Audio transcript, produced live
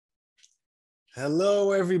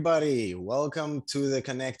Hello, everybody. Welcome to the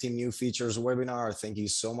Connecting New Features webinar. Thank you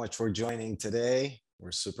so much for joining today.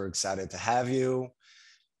 We're super excited to have you.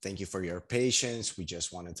 Thank you for your patience. We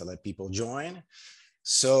just wanted to let people join.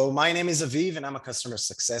 So my name is Aviv, and I'm a customer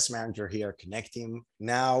success manager here at Connecteam.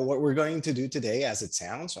 Now, what we're going to do today, as it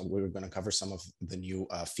sounds, we're going to cover some of the new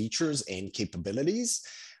features and capabilities.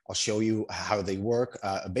 I'll show you how they work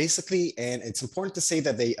basically, and it's important to say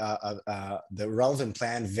that the relevant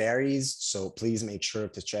plan varies. So please make sure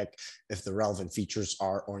to check if the relevant features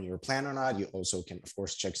are on your plan or not. You also can, of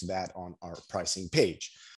course, check that on our pricing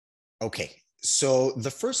page. Okay, so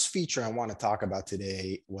the first feature I want to talk about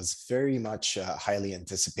today was very much highly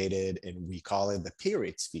anticipated, and we call it the pay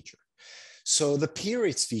rates feature. So the pay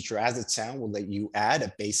rates feature, as it sounds, will let you add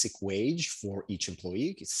a basic wage for each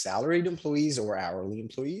employee, salaried employees or hourly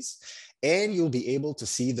employees, and you'll be able to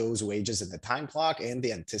see those wages in the time clock and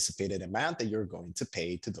the anticipated amount that you're going to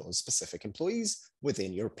pay to those specific employees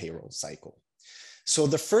within your payroll cycle. So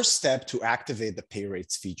the first step to activate the pay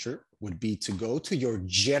rates feature would be to go to your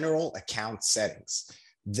general account settings.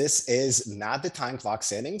 This is not the time clock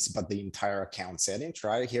settings, but the entire account settings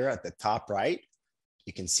right here at the top right.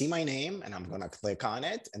 You can see my name and I'm going to click on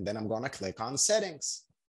it, and then I'm going to click on settings.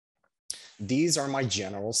 These are my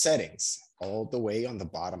general settings. All the way on the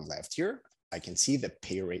bottom left here, I can see the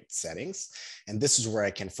pay rate settings. And this is where I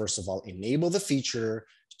can, first of all, enable the feature,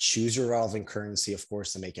 choose your relevant currency, of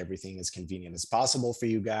course, to make everything as convenient as possible for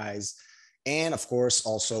you guys. And of course,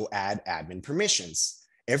 also add admin permissions.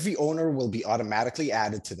 Every owner will be automatically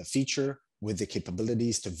added to the feature with the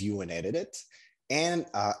capabilities to view and edit it. And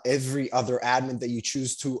every other admin that you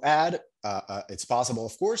choose to add, it's possible,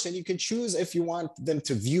 of course, and you can choose if you want them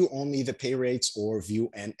to view only the pay rates or view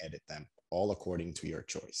and edit them, all according to your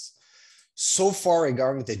choice. So far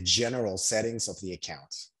regarding the general settings of the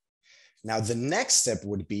account. Now, the next step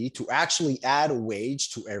would be to actually add a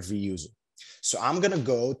wage to every user. So I'm going to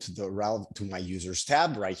go to my users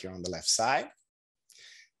tab right here on the left side.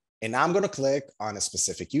 And I'm going to click on a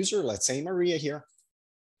specific user, let's say Maria here.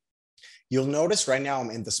 You'll notice right now I'm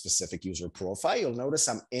in the specific user profile. You'll notice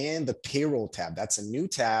I'm in the payroll tab. That's a new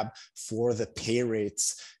tab for the pay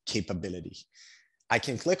rates capability. I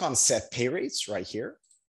can click on set pay rates right here.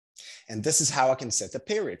 And this is how I can set the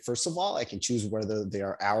pay rate. First of all, I can choose whether they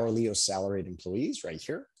are hourly or salaried employees right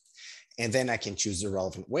here. And then I can choose the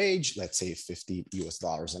relevant wage, let's say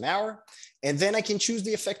 $50 an hour. And then I can choose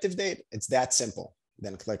the effective date. It's that simple.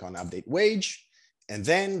 Then click on update wage. And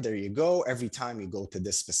then there you go. Every time you go to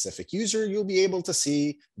this specific user, you'll be able to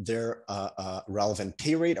see their relevant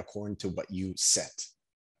pay rate according to what you set.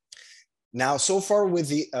 Now, so far with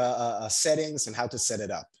the settings and how to set it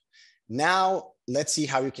up. Now, let's see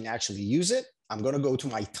how you can actually use it. I'm going to go to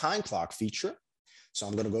my time clock feature. So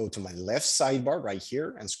I'm going to go to my left sidebar right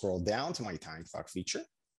here and scroll down to my time clock feature.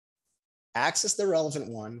 Access the relevant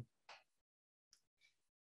one.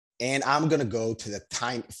 And I'm going to go to the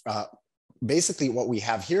time. Basically, what we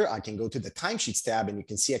have here, I can go to the timesheets tab and you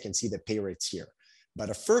can see I can see the pay rates here. But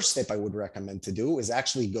a first step I would recommend to do is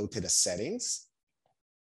actually go to the settings.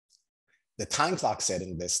 The time clock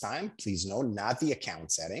setting this time, please note, not the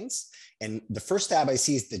account settings. And the first tab I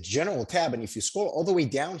see is the general tab. And if you scroll all the way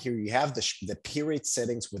down here, you have the pay rate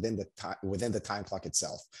settings within the time clock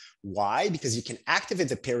itself. Why? Because you can activate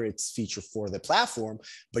the pay rates feature for the platform,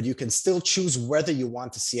 but you can still choose whether you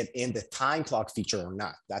want to see it in the time clock feature or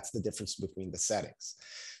not. That's the difference between the settings.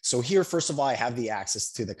 So here, first of all, I have the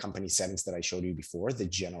access to the company settings that I showed you before, the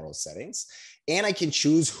general settings, and I can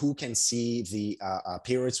choose who can see the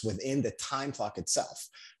pay rates within the time clock itself,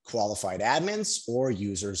 qualified admins or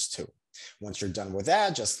users too. Once you're done with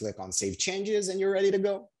that, just click on Save Changes and you're ready to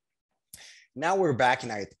go. Now we're back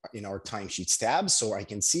in our timesheets tab. So I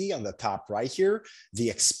can see on the top right here, the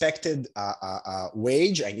expected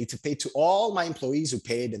wage I need to pay to all my employees who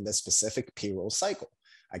paid in this specific payroll cycle.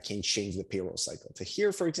 I can change the payroll cycle to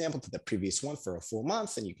here, for example, to the previous one for a full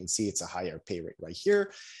month. And you can see it's a higher pay rate right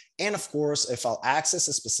here. And of course, if I'll access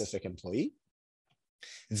a specific employee,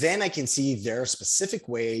 then I can see their specific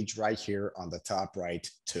wage right here on the top right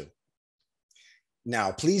too.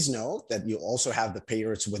 Now, please note that you also have the pay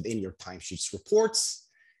rates within your timesheets reports.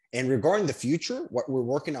 And regarding the future, what we're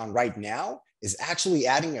working on right now is actually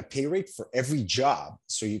adding a pay rate for every job.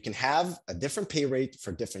 So you can have a different pay rate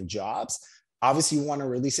for different jobs. Obviously, you want to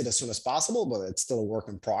release it as soon as possible, but it's still a work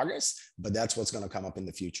in progress, but that's what's going to come up in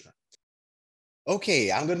the future.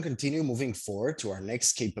 Okay, I'm going to continue moving forward to our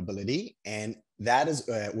next capability, and that is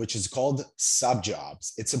which is called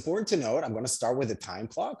subjobs. It's important to note, I'm going to start with the time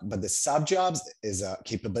clock, but the subjobs is a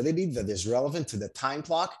capability that is relevant to the time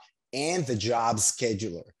clock and the job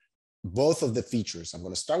scheduler. both of the features. I'm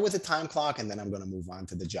going to start with the time clock, and then I'm going to move on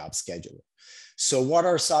to the job scheduler. So what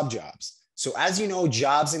are sub jobs? So as you know,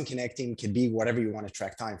 jobs in Connecteam can be whatever you want to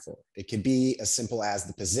track time for. It could be as simple as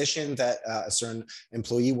the position that a certain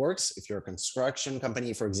employee works. If you're a construction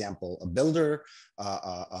company, for example, a builder,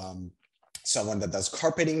 someone that does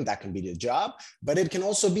carpeting, that can be the job. But it can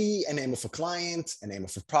also be a name of a client, a name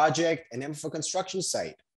of a project, a name of a construction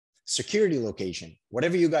site, security location,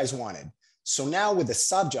 whatever you guys wanted. So now with the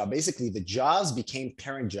sub job, basically the jobs became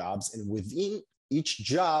parent jobs, and within each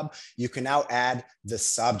job, you can now add the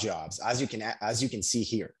sub jobs, as you can see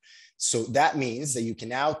here. So that means that you can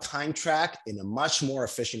now time track in a much more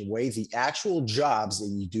efficient way the actual jobs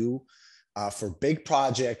that you do for big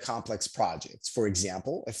project, complex projects. For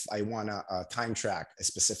example, if I want to time track a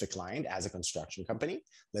specific client as a construction company,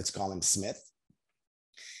 let's call him Smith.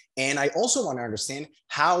 And I also want to understand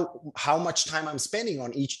how much time I'm spending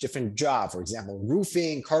on each different job, for example,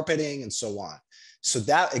 roofing, carpeting, and so on. So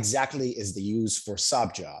that exactly is the use for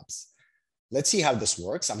sub jobs. Let's see how this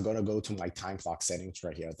works. I'm going to go to my time clock settings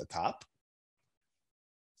right here at the top.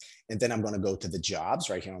 And then I'm going to go to the jobs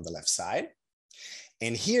right here on the left side.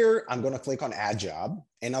 And here I'm going to click on add job.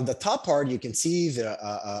 And on the top part, you can see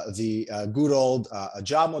the good old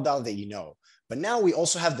job model that you know. But now we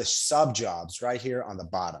also have the sub jobs right here on the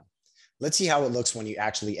bottom. Let's see how it looks when you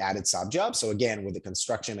actually added sub jobs. So again, with the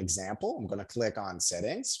construction example, I'm going to click on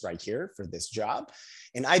settings right here for this job.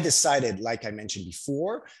 And I decided, like I mentioned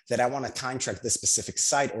before, that I want to time track this specific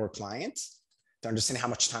site or client to understand how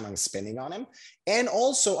much time I'm spending on him, and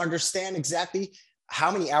also understand exactly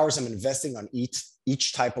how many hours I'm investing on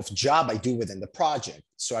each type of job I do within the project.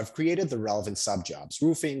 So I've created the relevant sub jobs: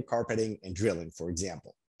 roofing, carpeting, and drilling, for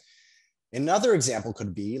example. Another example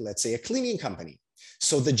could be, let's say, a cleaning company.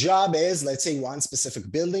 So the job is, let's say, one specific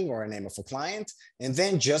building or a name of a client. And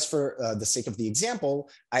then just for the sake of the example,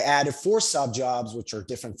 I added 4 sub jobs, which are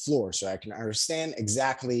different floors. So I can understand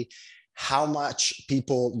exactly how much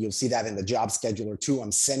people, you'll see that in the job scheduler too,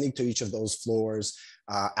 I'm sending to each of those floors,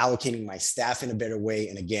 allocating my staff in a better way,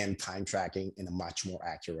 and again, time tracking in a much more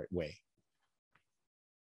accurate way.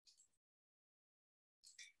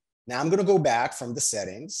 Now I'm going to go back from the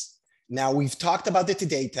settings. Now we've talked about the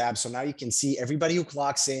Today tab, so now you can see everybody who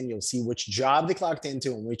clocks in, you'll see which job they clocked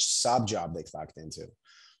into and which sub job they clocked into.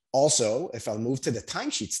 Also, if I'll move to the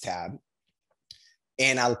Timesheets tab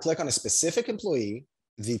and I'll click on a specific employee,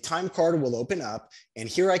 the time card will open up, and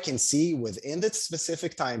here I can see within the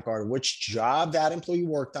specific time card which job that employee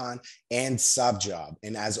worked on and sub job.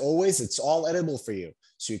 And as always, it's all editable for you,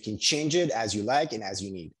 so you can change it as you like and as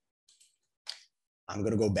you need. I'm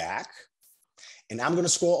going to go back. And I'm going to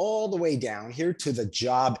scroll all the way down here to the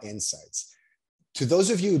job insights. To those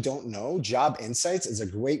of you who don't know, job insights is a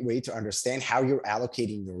great way to understand how you're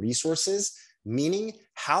allocating your resources, meaning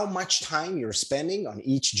how much time you're spending on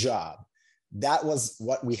each job. That was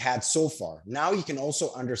what we had so far. Now you can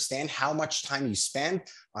also understand how much time you spend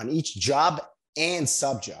on each job and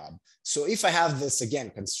sub job. So if I have this, again,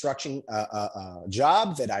 construction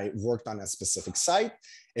job that I worked on a specific site,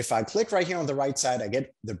 if I click right here on the right side, I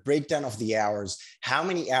get the breakdown of the hours, how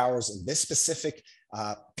many hours in this specific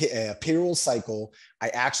payroll cycle I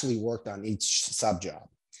actually worked on each sub job.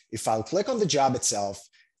 If I'll click on the job itself,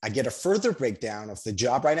 I get a further breakdown of the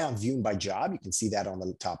job. Right now I'm viewing by job. You can see that on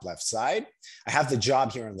the top left side. I have the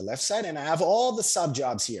job here on the left side, and I have all the sub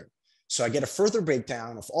jobs here. So I get a further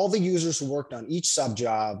breakdown of all the users who worked on each sub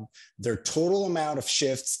job, their total amount of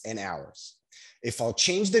shifts and hours. If I'll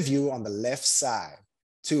change the view on the left side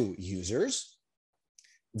to users,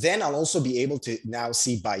 then I'll also be able to now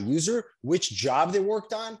see by user which job they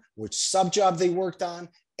worked on, which sub job they worked on,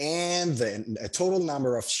 and the total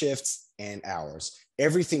number of shifts and hours.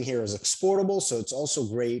 Everything here is exportable, so it's also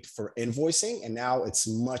great for invoicing, and now it's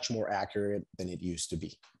much more accurate than it used to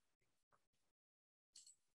be.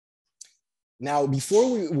 Now,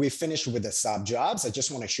 before we finish with the sub jobs, I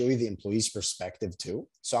just want to show you the employee's perspective too.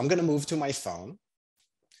 So I'm going to move to my phone.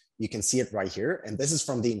 You can see it right here, and this is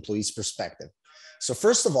from the employee's perspective. So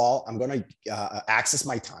first of all, I'm going to access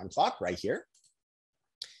my time clock right here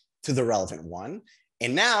to the relevant one.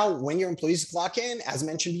 And now when your employees clock in, as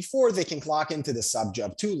mentioned before, they can clock into the sub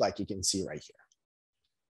job too, like you can see right here.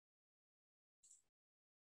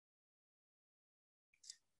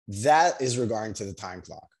 That is regarding to the time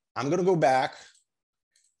clock. I'm going to go back,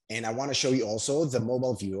 and I want to show you also the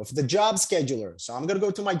mobile view of the job scheduler. So I'm going to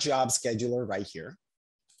go to my job scheduler right here.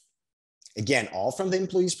 Again, all from the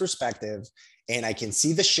employee's perspective, and I can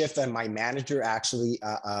see the shift that my manager actually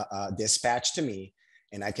dispatched to me.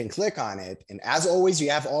 and I can click on it. And as always, you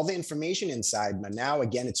have all the information inside, but now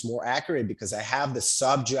again, it's more accurate because I have the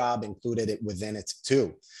sub job included within it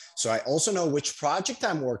too. So I also know which project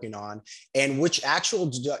I'm working on and which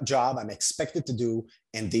actual job I'm expected to do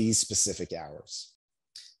in these specific hours.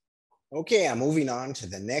 Okay, I'm moving on to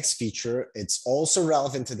the next feature. It's also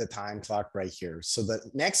relevant to the time clock right here. So the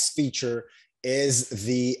next feature is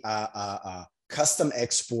the custom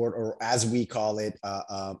export, or as we call it,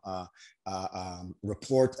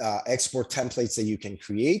 report export templates that you can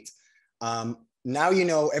create. Now, you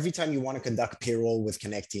know, every time you want to conduct payroll with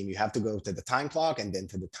Connecteam, you have to go to the time clock and then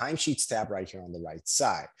to the timesheets tab right here on the right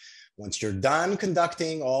side. Once you're done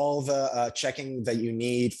conducting all the checking that you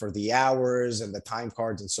need for the hours and the time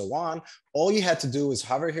cards and so on, all you had to do is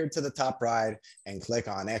hover here to the top right and click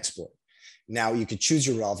on export. Now you could choose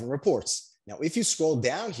your relevant reports. Now, if you scroll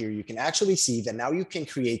down here, you can actually see that now you can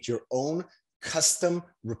create your own custom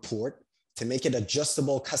report to make it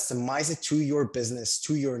adjustable, customize it to your business,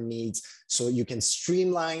 to your needs, so you can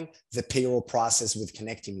streamline the payroll process with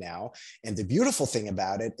Connecteam now. And the beautiful thing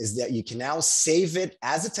about it is that you can now save it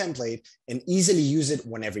as a template and easily use it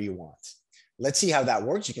whenever you want. Let's see how that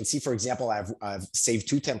works. You can see, for example, I've saved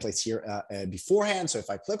 2 templates here beforehand. So if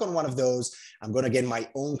I click on one of those, I'm going to get my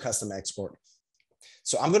own custom export.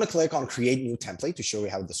 So I'm going to click on create new template to show you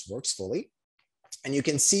how this works fully. And you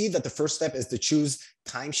can see that the first step is to choose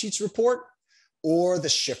timesheets report or the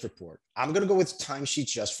shift report. I'm going to go with timesheets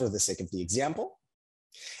just for the sake of the example.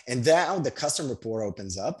 And now the custom report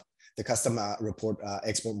opens up, the custom report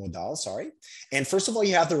export modal, sorry. And first of all,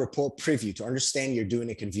 you have the report preview to understand you're doing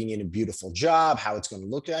a convenient and beautiful job, how it's going to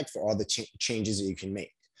look like for all the changes that you can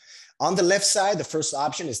make. On the left side, the first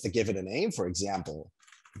option is to give it a name, for example,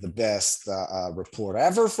 the best report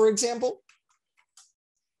ever, for example.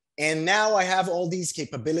 And now I have all these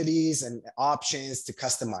capabilities and options to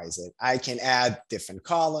customize it. I can add different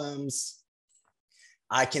columns.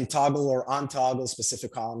 I can toggle or untoggle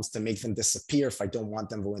specific columns to make them disappear if I don't want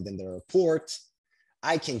them within the report.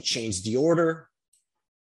 I can change the order.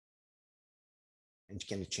 And you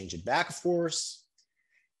can change it back, of course.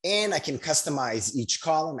 And I can customize each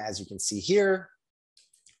column, as you can see here,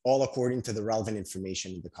 all according to the relevant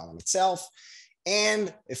information in the column itself.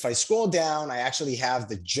 And if I scroll down, I actually have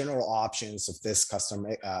the general options of this custom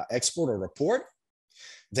export or report.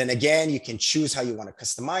 Then again, you can choose how you want to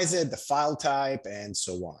customize it, the file type, and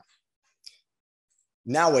so on.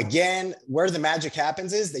 Now, again, where the magic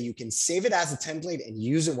happens is that you can save it as a template and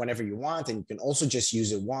use it whenever you want. And you can also just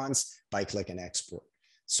use it once by clicking export.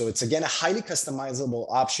 So it's, again, a highly customizable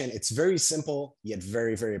option. It's very simple, yet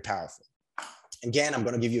very, very powerful. Again, I'm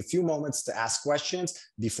going to give you a few moments to ask questions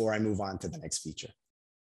before I move on to the next feature.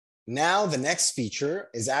 Now, the next feature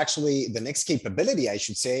is actually the next capability, I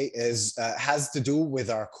should say, is has to do with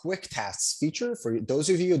our quick tasks feature. For those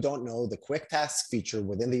of you who don't know, the quick tasks feature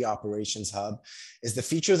within the operations hub is the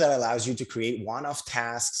feature that allows you to create one-off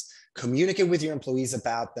tasks, communicate with your employees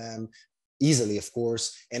about them easily, of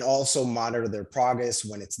course, and also monitor their progress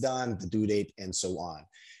when it's done, the due date, and so on.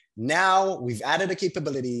 Now we've added a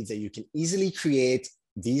capability that you can easily create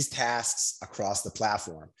these tasks across the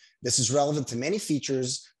platform. This is relevant to many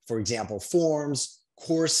features, for example, forms,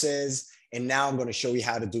 courses, and now I'm going to show you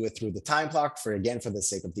how to do it through the time clock for the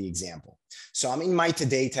sake of the example. So I'm in my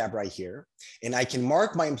Today tab right here, and I can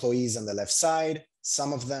mark my employees on the left side,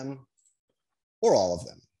 some of them, or all of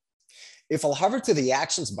them. If I'll hover to the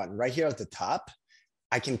Actions button right here at the top,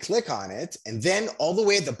 I can click on it, and then all the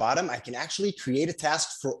way at the bottom, I can actually create a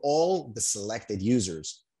task for all the selected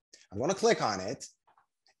users. I'm going to click on it,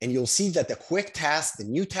 and you'll see that the quick task, the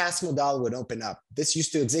new task modal would open up. This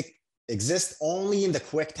used to exist only in the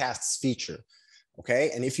quick tasks feature.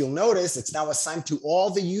 Okay, and if you'll notice, it's now assigned to all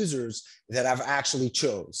the users that I've actually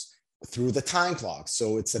chose through the time clock.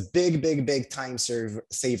 So it's a big time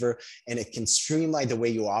saver, and it can streamline the way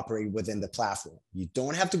you operate within the platform. You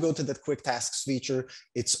don't have to go to the quick tasks feature.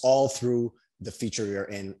 It's all through the feature you're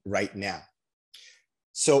in right now.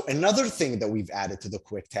 So another thing that we've added to the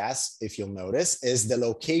quick tasks, if you'll notice, is the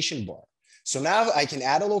location bar. So now I can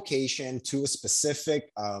add a location to a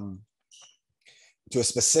specific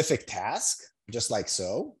task, just like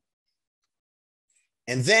so.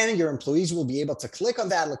 And then your employees will be able to click on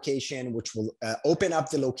that location, which will open up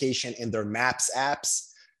the location in their Maps apps.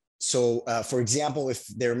 So for example, if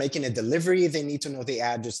they're making a delivery, they need to know the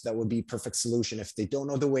address. That would be a perfect solution. If they don't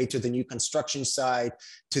know the way to the new construction site,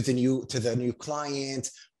 to the new client,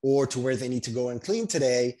 or to where they need to go and clean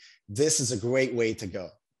today, this is a great way to go.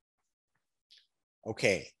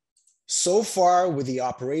 Okay. So far with the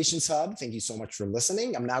Operations Hub, thank you so much for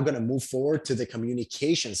listening. I'm now going to move forward to the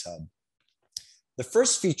Communications Hub. The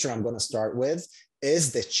first feature I'm going to start with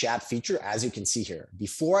is the chat feature, as you can see here.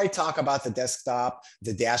 Before I talk about the desktop,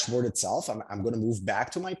 the dashboard itself, I'm going to move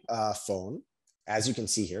back to my phone, as you can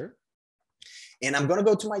see here. And I'm going to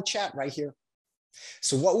go to my chat right here.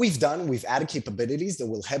 So what we've done, we've added capabilities that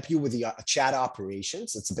will help you with the chat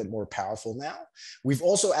operations. It's a bit more powerful now. We've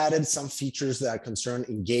also added some features that concern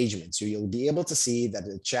engagement. So you'll be able to see that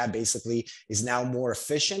the chat basically is now more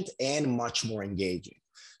efficient and much more engaging.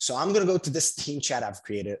 So I'm going to go to this team chat I've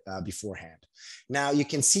created beforehand. Now you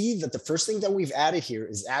can see that the first thing that we've added here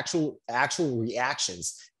is actual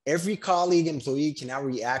reactions. Every colleague, employee can now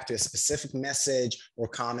react to a specific message or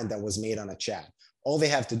comment that was made on a chat. All they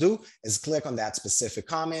have to do is click on that specific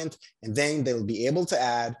comment, and then they'll be able to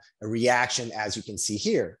add a reaction, as you can see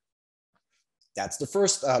here. That's the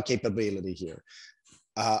first capability here.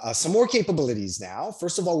 Some more capabilities now.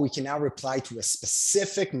 First of all, we can now reply to a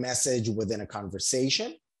specific message within a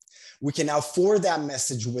conversation. We can now forward that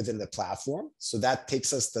message within the platform. So that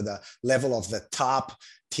takes us to the level of the top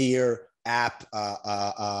tier app,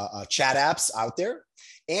 chat apps out there.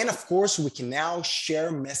 And of course, we can now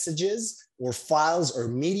share messages or files or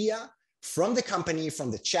media from the company, from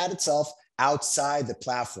the chat itself, outside the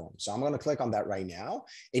platform. So I'm going to click on that right now,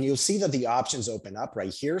 and you'll see that the options open up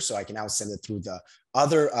right here. So I can now send it through the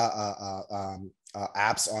other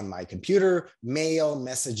apps on my computer, mail,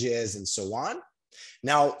 messages, and so on.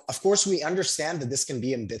 Now, of course, we understand that this can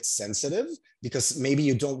be a bit sensitive because maybe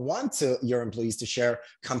you don't want your employees to share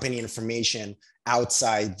company information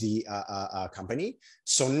outside the company.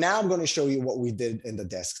 So now I'm going to show you what we did in the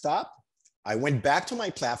desktop. I went back to my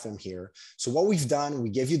platform here. So what we've done, we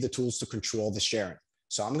give you the tools to control the sharing.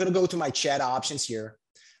 So I'm going to go to my chat options here.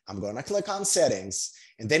 I'm going to click on settings.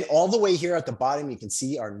 And then all the way here at the bottom, you can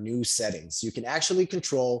see our new settings. You can actually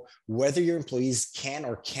control whether your employees can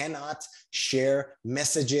or cannot share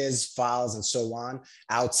messages, files, and so on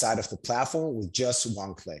outside of the platform with just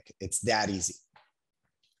one click. It's that easy.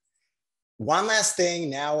 One last thing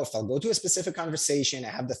now, if I'll go to a specific conversation, I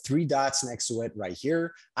have the three dots next to it right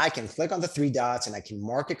here. I can click on the three dots and I can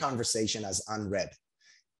mark a conversation as unread.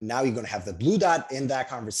 Now you're going to have the blue dot in that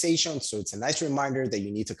conversation. So it's a nice reminder that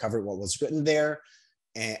you need to cover what was written there,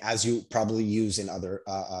 as you probably use in other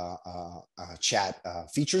chat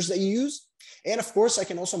features that you use. And of course, I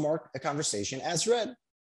can also mark a conversation as read.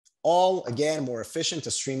 All, again, more efficient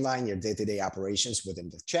to streamline your day-to-day operations within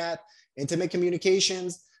the chat and to make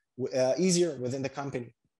communications easier within the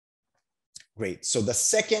company. Great. So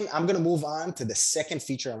I'm going to move on to the second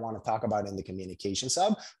feature I want to talk about in the Communications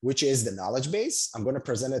Hub, which is the knowledge base. I'm going to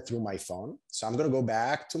present it through my phone. So I'm going to go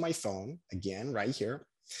back to my phone again, right here.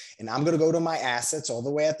 And I'm going to go to my assets all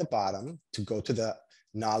the way at the bottom to go to the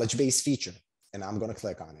knowledge base feature. And I'm going to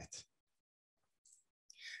click on it.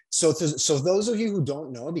 So those of you who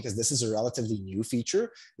don't know, because this is a relatively new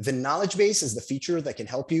feature, the knowledge base is the feature that can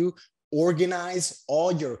help you organize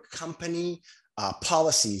all your company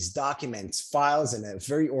policies, documents, files in a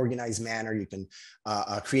very organized manner. You can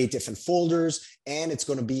create different folders, and it's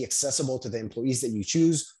going to be accessible to the employees that you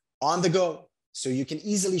choose on the go. So you can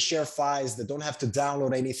easily share files that don't have to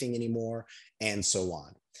download anything anymore, and so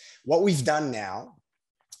on. What we've done now,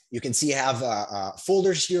 you can see I have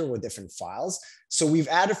folders here with different files. So we've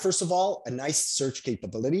added, first of all, a nice search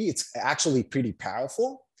capability. It's actually pretty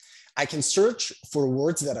powerful. I can search for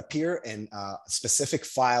words that appear in specific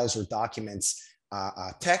files or documents,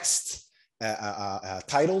 text,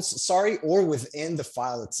 titles, sorry, or within the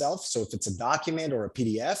file itself. So if it's a document or a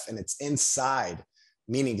PDF and it's inside,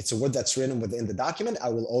 meaning it's a word that's written within the document, I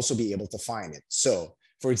will also be able to find it. So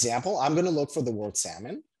for example, I'm going to look for the word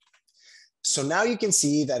salmon. So now you can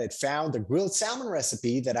see that it found the grilled salmon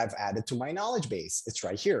recipe that I've added to my knowledge base. It's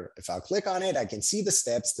right here. If I'll click on it, I can see the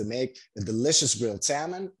steps to make a delicious grilled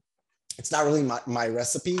salmon. It's not really my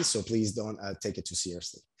recipe, so please don't take it too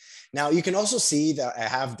seriously. Now, you can also see that I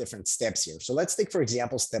have different steps here. So let's take, for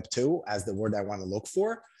example, step 2 as the word I want to look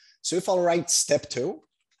for. So if I'll write step 2,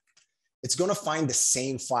 it's going to find the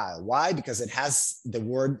same file. Why? Because it has the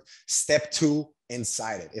word step 2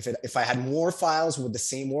 inside it. If I had more files with the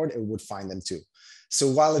same word, it would find them too.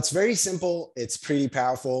 So while it's very simple, it's pretty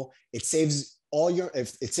powerful. It saves your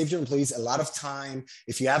employees a lot of time.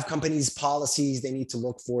 If you have companies' policies they need to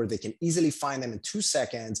look for, they can easily find them in 2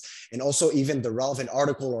 seconds, and also even the relevant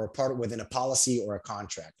article or a part within a policy or a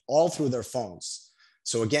contract, all through their phones.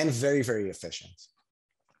 So again, very, very efficient.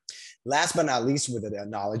 Last but not least, with the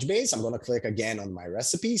knowledge base, I'm going to click again on my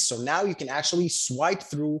recipe. So now you can actually swipe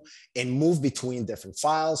through and move between different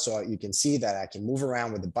files. So you can see that I can move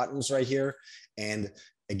around with the buttons right here, and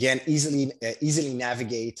again, easily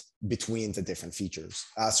navigate between the different features,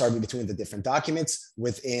 between the different documents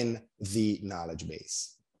within the knowledge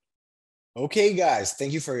base. Okay, guys,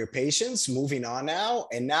 thank you for your patience. Moving on now.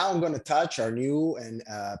 And now I'm going to touch our new and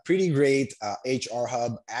pretty great HR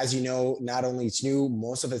Hub. As you know, not only it's new,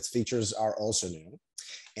 most of its features are also new.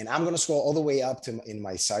 And I'm going to scroll all the way up to in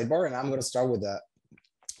my sidebar, and I'm going to start with the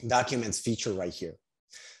documents feature right here.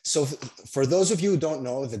 So for those of you who don't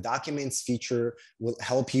know, the documents feature will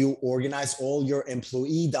help you organize all your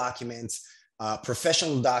employee documents,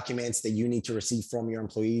 professional documents that you need to receive from your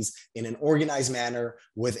employees in an organized manner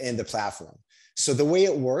within the platform. So the way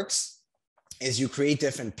it works is you create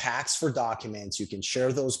different packs for documents. You can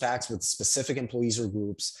share those packs with specific employees or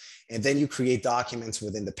groups, and then you create documents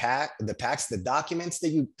within the packs. The documents that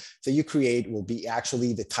you create will be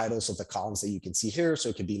actually the titles of the columns that you can see here. So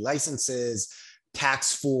it could be licenses,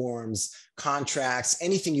 tax forms, contracts,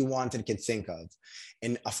 anything you want and can think of.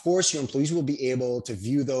 And of course, your employees will be able to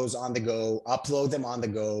view those on the go, upload them on the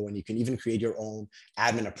go, and you can even create your own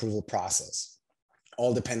admin approval process,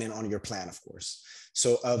 all depending on your plan, of course.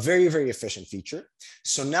 So a very, very efficient feature.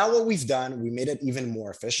 So now what we've done, we made it even more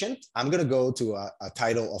efficient. I'm going to go to a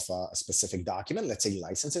title of a specific document, let's say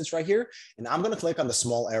licenses right here, and I'm going to click on the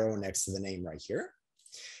small arrow next to the name right here.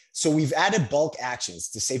 So we've added bulk actions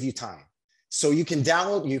to save you time. So you can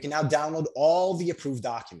now download all the approved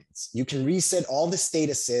documents. You can reset all the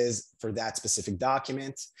statuses for that specific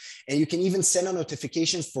document. And you can even send a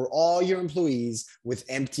notification for all your employees with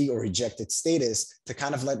empty or rejected status to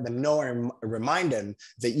kind of let them know and remind them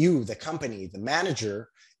that you, the company, the manager,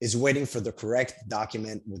 is waiting for the correct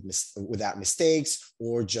document without mistakes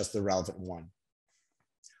or just the relevant one.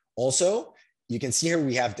 Also, you can see here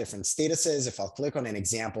we have different statuses. If I'll click on an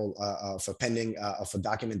example of a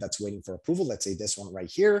document that's waiting for approval, let's say this one right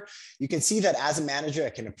here, you can see that as a manager,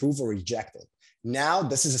 I can approve or reject it. Now,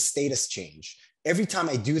 this is a status change. Every time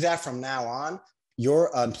I do that from now on,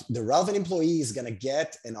 the relevant employee is going to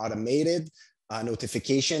get an automated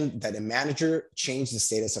notification that a manager changed the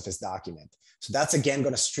status of his document. So that's, again,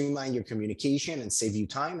 going to streamline your communication and save you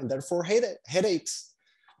time and therefore headaches.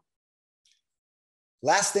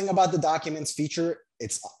 Last thing about the documents feature,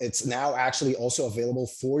 it's now actually also available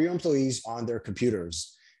for your employees on their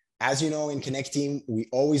computers. As you know, in Connecteam, we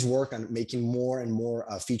always work on making more and more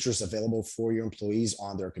features available for your employees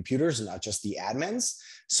on their computers, not just the admins.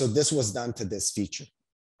 So this was done to this feature.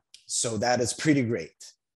 So that is pretty great.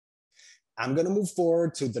 I'm going to move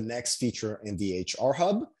forward to the next feature in the HR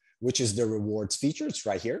Hub, which is the rewards feature. It's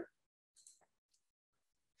right here.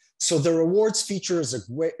 So the rewards feature is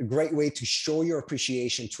a great way to show your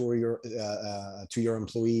appreciation to your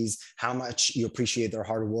employees, how much you appreciate their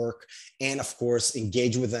hard work, and of course,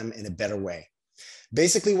 engage with them in a better way.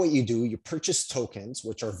 Basically what you do, you purchase tokens,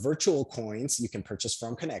 which are virtual coins you can purchase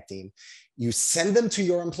from Connecteam. You send them to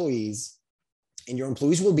your employees, and your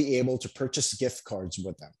employees will be able to purchase gift cards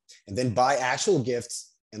with them and then buy actual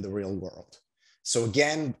gifts in the real world. So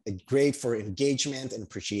again, great for engagement and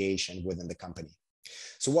appreciation within the company.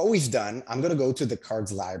 So what we've done, I'm going to go to the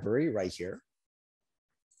cards library right here.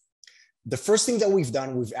 The first thing that we've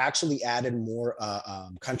done, we've actually added more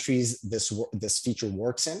countries this feature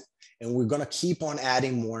works in, and we're going to keep on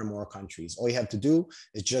adding more and more countries. All you have to do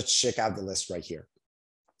is just check out the list right here.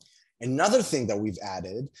 Another thing that we've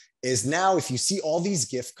added is now if you see all these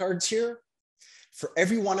gift cards here, for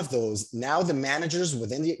every one of those, now the managers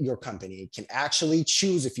within your company can actually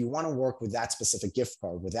choose if you want to work with that specific gift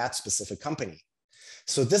card, with that specific company.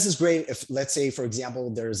 So this is great if, let's say, for example,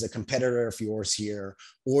 there's a competitor of yours here,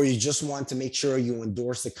 or you just want to make sure you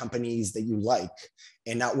endorse the companies that you like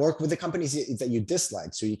and not work with the companies that you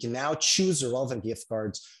dislike. So you can now choose the relevant gift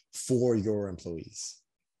cards for your employees.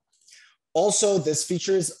 Also, this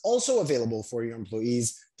feature is also available for your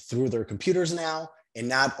employees through their computers now, and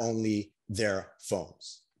not only their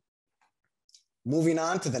phones. Moving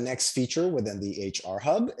on to the next feature within the HR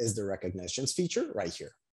Hub is the recognitions feature right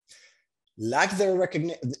here. Like the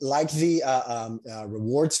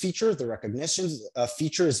rewards feature, the recognitions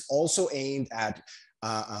feature is also aimed at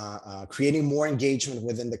creating more engagement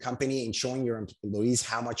within the company and showing your employees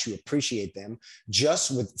how much you appreciate them,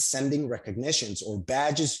 just with sending recognitions or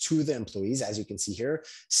badges to the employees, as you can see here,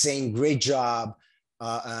 saying great job,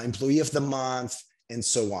 employee of the month, and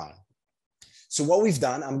so on. So what we've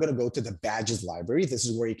done, I'm going to go to the badges library. This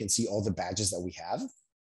is where you can see all the badges that we have.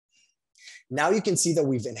 Now you can see that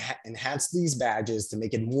we've enhanced these badges to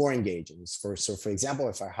make it more engaging. So for example,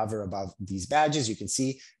 if I hover above these badges, you can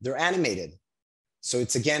see they're animated. So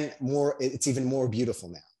it's even more beautiful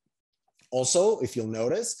now. Also, if you'll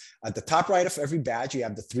notice, at the top right of every badge, you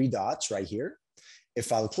have the 3 dots right here.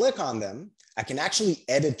 If I'll click on them, I can actually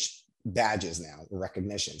edit badges now,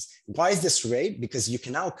 recognitions. Why is this great? Because you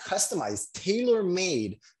can now customize,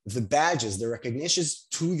 tailor-made the badges, the recognitions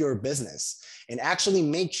to your business, and actually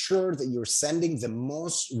make sure that you're sending the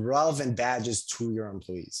most relevant badges to your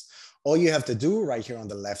employees. All you have to do right here on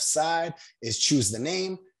the left side is choose the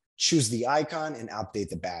name, choose the icon, and update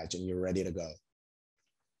the badge, and you're ready to go.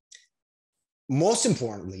 Most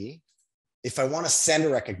importantly, if I want to send a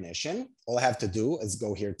recognition, all I have to do is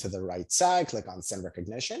go here to the right side, click on send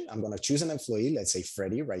recognition. I'm going to choose an employee, let's say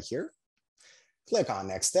Freddie right here. Click on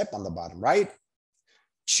next step on the bottom right.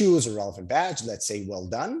 Choose a relevant badge, let's say well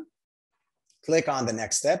done. Click on the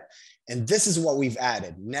next step. And this is what we've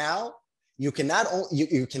added. Now, you can not only,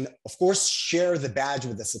 you can of course share the badge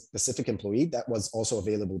with a specific employee that was also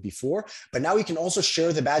available before, but now you can also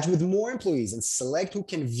share the badge with more employees and select who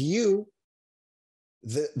can view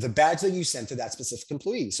the badge that you sent to that specific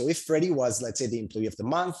employee. So if Freddie was, let's say, the employee of the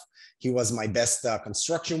month, he was my best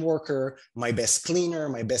construction worker, my best cleaner,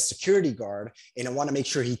 my best security guard, and I want to make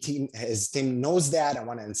sure his team knows that. I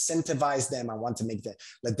want to incentivize them. I want to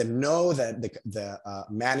let them know that the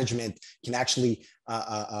management can actually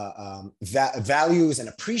values and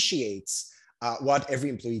appreciates what every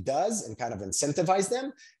employee does and kind of incentivize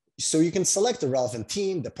them. So you can select the relevant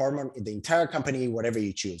team, department, the entire company, whatever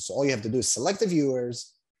you choose. So all you have to do is select the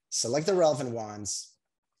viewers, select the relevant ones,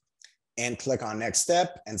 and click on next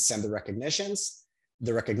step and send the recognition,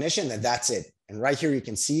 and that's it. And right here, you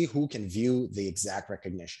can see who can view the exact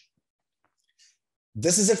recognition.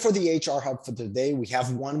 This is it for the HR Hub for today. We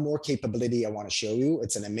have one more capability I want to show you.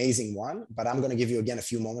 It's an amazing one, but I'm going to give you again a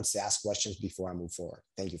few moments to ask questions before I move forward.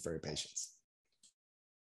 Thank you for your patience.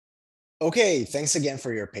 Okay, thanks again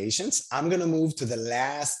for your patience. I'm going to move to the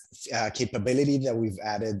last capability that we've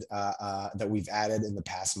added in the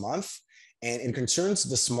past month, and it concerns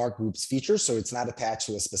the Smart Groups feature, so it's not attached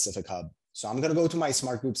to a specific hub. So I'm going to go to my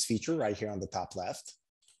Smart Groups feature right here on the top left.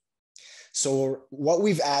 So what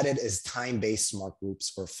we've added is time-based Smart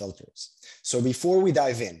Groups or filters. So before we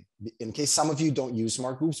dive in case some of you don't use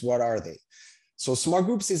Smart Groups, what are they? So Smart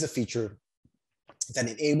Groups is a feature that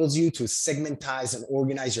enables you to segmentize and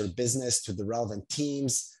organize your business to the relevant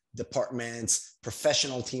teams, departments,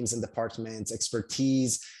 professional teams and departments,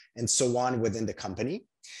 expertise, and so on within the company.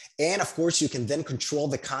 And of course, you can then control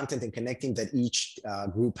the content and Connecteam that each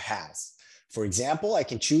group has. For example, I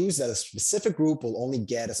can choose that a specific group will only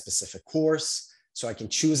get a specific course. So I can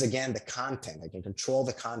choose again the content. I can control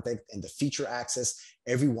the content and the feature access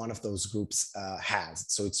every one of those groups has.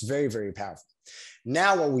 So it's very, very powerful.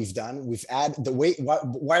 Now what we've done, we've added the way,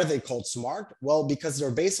 why are they called smart? Well, because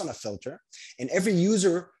they're based on a filter, and every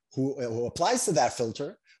user who applies to that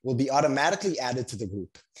filter will be automatically added to the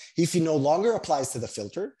group. If he no longer applies to the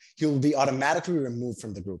filter, he will be automatically removed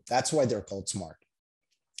from the group. That's why they're called smart.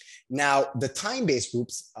 Now, the time-based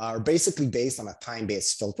groups are basically based on a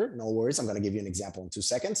time-based filter. No worries, I'm going to give you an example in 2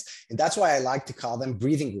 seconds. And that's why I like to call them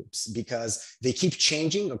breathing groups, because they keep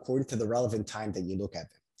changing according to the relevant time that you look at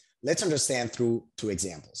them. Let's understand through 2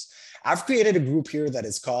 examples. I've created a group here that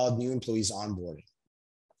is called New Employees Onboarding.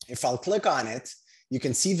 If I'll click on it, you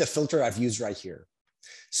can see the filter I've used right here.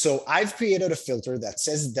 So I've created a filter that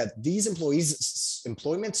says that these employees'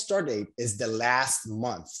 employment start date is the last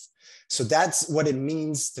month. So that's what it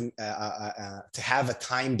means to have a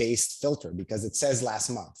time-based filter, because it says last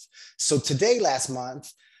month. So today, last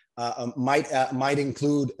month, might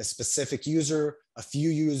include a specific user, a few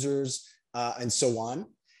users, and so on.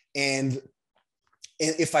 And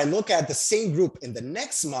if I look at the same group in the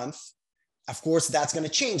next month, of course, that's going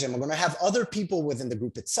to change. And I'm going to have other people within the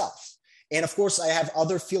group itself. And of course, I have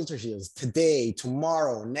other filters here: today,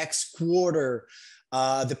 tomorrow, next quarter,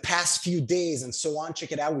 the past few days, and so on.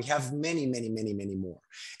 Check it out. We have many, many, many, many more.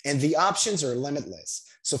 And the options are limitless.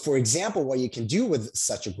 So for example, what you can do with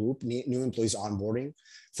such a group, New Employees Onboarding,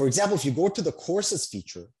 for example, if you go to the courses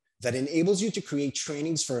feature that enables you to create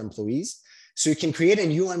trainings for employees, so you can create a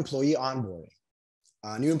new employees onboarding,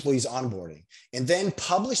 and then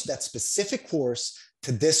publish that specific course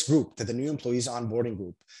to this group, to the New Employees Onboarding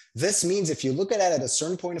group. This means if you look at it at a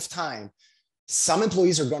certain point of time, some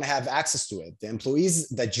employees are going to have access to it, the employees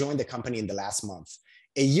that joined the company in the last month.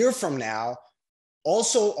 A year from now,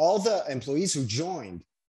 also all the employees who joined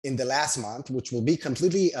in the last month, which will be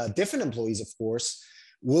completely different employees, of course,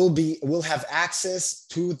 will have access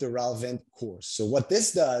to the relevant course. So what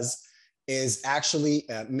this does is actually,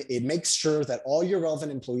 it makes sure that all your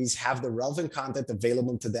relevant employees have the relevant content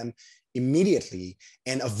available to them immediately,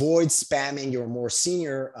 and avoid spamming your more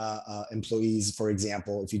senior employees, for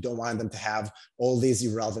example, if you don't want them to have all these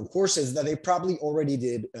irrelevant courses that they probably already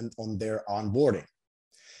did on their onboarding.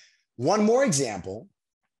 One more example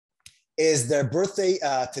is their birthday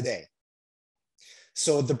today.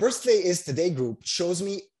 So the birthday is today group shows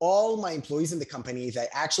me all my employees in the company that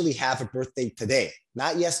actually have a birthday today,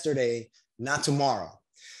 not yesterday, not tomorrow.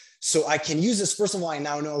 So I can use this. First of all, I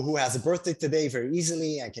now know who has a birthday today very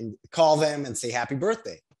easily. I can call them and say happy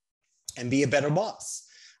birthday and be a better boss.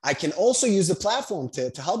 I can also use the platform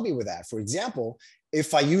to help me with that. For example,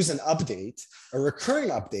 if I use an update, a recurring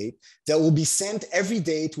update that will be sent every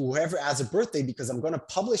day to whoever has a birthday, because I'm going to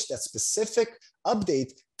publish that specific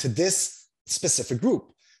update to this specific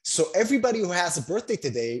group. So everybody who has a birthday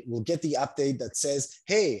today will get the update that says,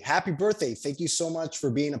 hey, happy birthday. Thank you so much for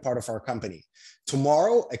being a part of our company.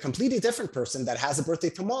 Tomorrow, a completely different person that has a birthday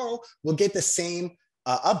tomorrow will get the same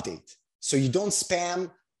update. So you don't spam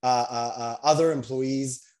other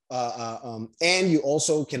employees. And you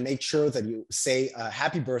also can make sure that you say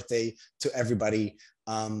happy birthday to everybody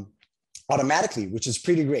automatically, which is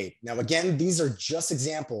pretty great. Now, again, these are just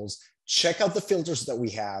examples. Check out the filters that we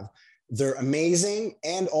have. They're amazing.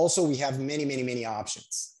 And also we have many, many, many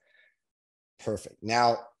options. Perfect.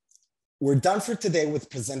 Now, we're done for today with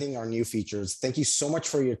presenting our new features. Thank you so much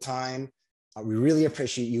for your time. We really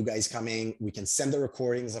appreciate you guys coming. We can send the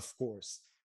recordings, of course.